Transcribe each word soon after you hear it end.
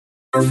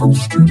FL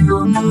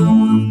Studio.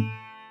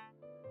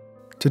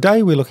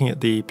 Today we're looking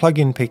at the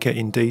plugin picker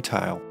in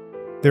detail.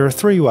 There are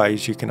three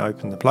ways you can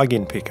open the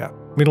plugin picker.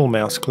 Middle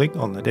mouse click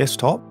on the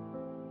desktop.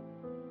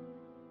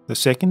 The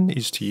second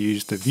is to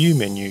use the View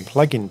menu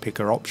plugin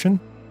picker option.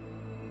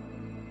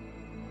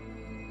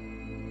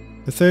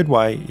 The third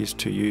way is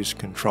to use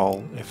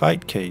Ctrl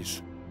F8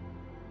 keys.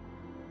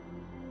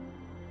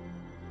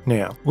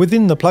 Now,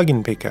 within the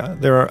plugin picker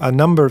there are a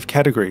number of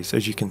categories,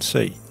 as you can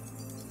see,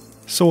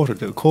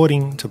 sorted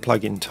according to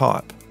plugin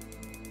type.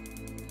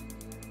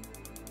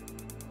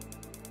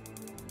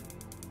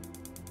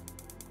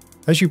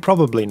 As you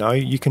probably know,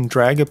 you can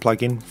drag a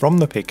plugin from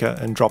the picker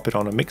and drop it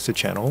on a mixer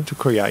channel to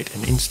create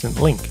an instant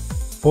link,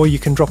 or you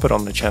can drop it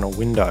on the channel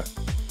window.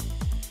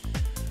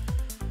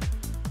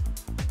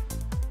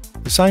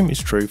 The same is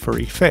true for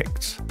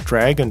effects.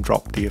 Drag and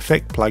drop the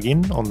effect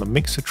plugin on the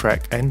mixer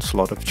track and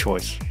slot of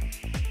choice.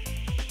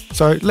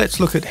 So let's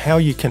look at how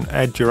you can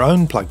add your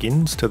own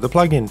plugins to the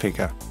plugin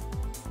picker.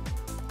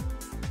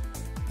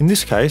 In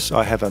this case,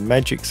 I have a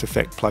Magix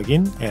effect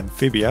plugin,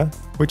 Amphibia,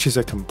 which is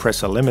a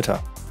compressor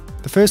limiter.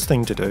 The first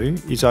thing to do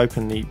is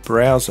open the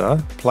Browser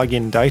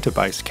plugin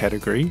database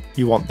category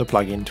you want the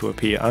plugin to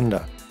appear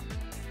under.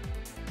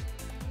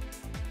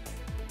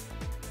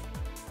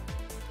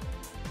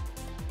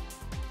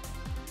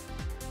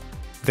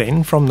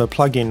 Then from the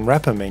plugin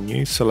wrapper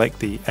menu, select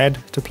the Add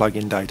to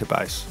Plugin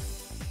Database.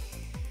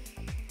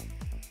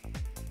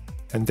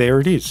 And there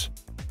it is.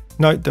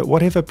 Note that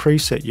whatever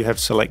preset you have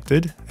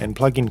selected and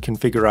plugin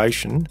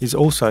configuration is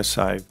also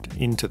saved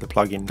into the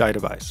plugin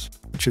database,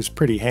 which is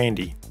pretty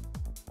handy.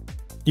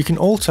 You can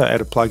also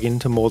add a plugin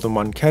to more than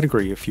one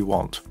category if you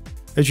want.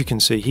 As you can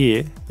see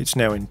here, it's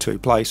now in two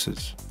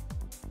places.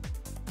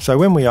 So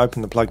when we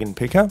open the plugin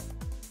picker,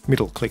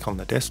 middle click on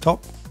the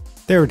desktop,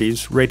 there it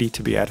is, ready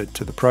to be added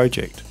to the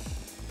project.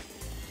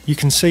 You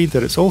can see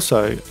that it's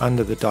also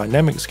under the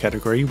Dynamics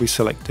category we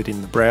selected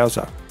in the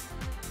browser.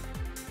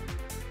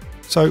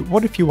 So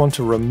what if you want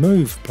to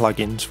remove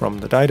plugins from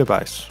the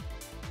database?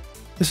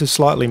 This is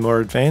slightly more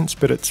advanced,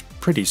 but it's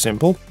pretty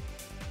simple.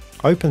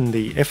 Open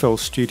the FL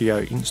Studio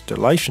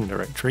installation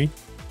directory,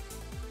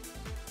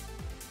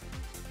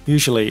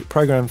 usually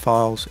Program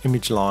Files,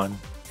 Image Line,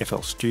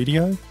 FL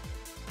Studio,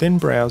 then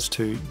browse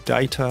to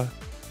Data,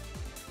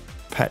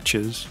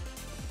 Patches,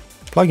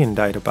 Plugin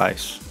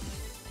Database,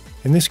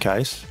 in this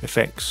case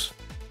Effects,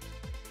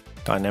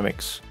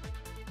 Dynamics,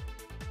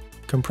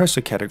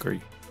 Compressor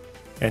category.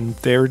 And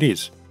there it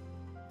is.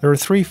 There are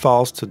three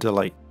files to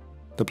delete: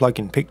 the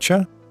plugin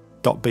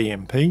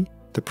picture.bmp,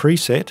 the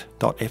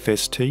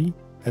preset.fst,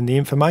 and the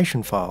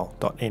information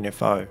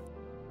file.nfo.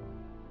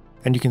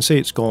 And you can see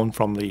it's gone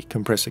from the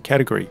compressor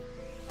category.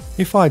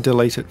 If I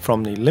delete it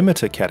from the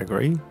limiter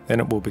category, then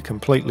it will be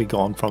completely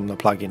gone from the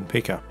plugin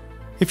picker.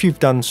 If you've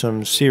done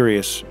some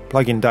serious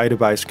plugin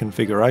database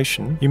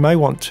configuration, you may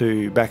want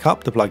to back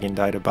up the plugin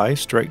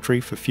database directory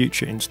for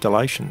future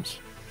installations.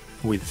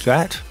 With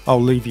that, I'll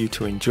leave you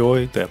to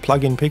enjoy the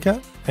plugin picker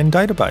and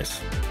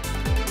database.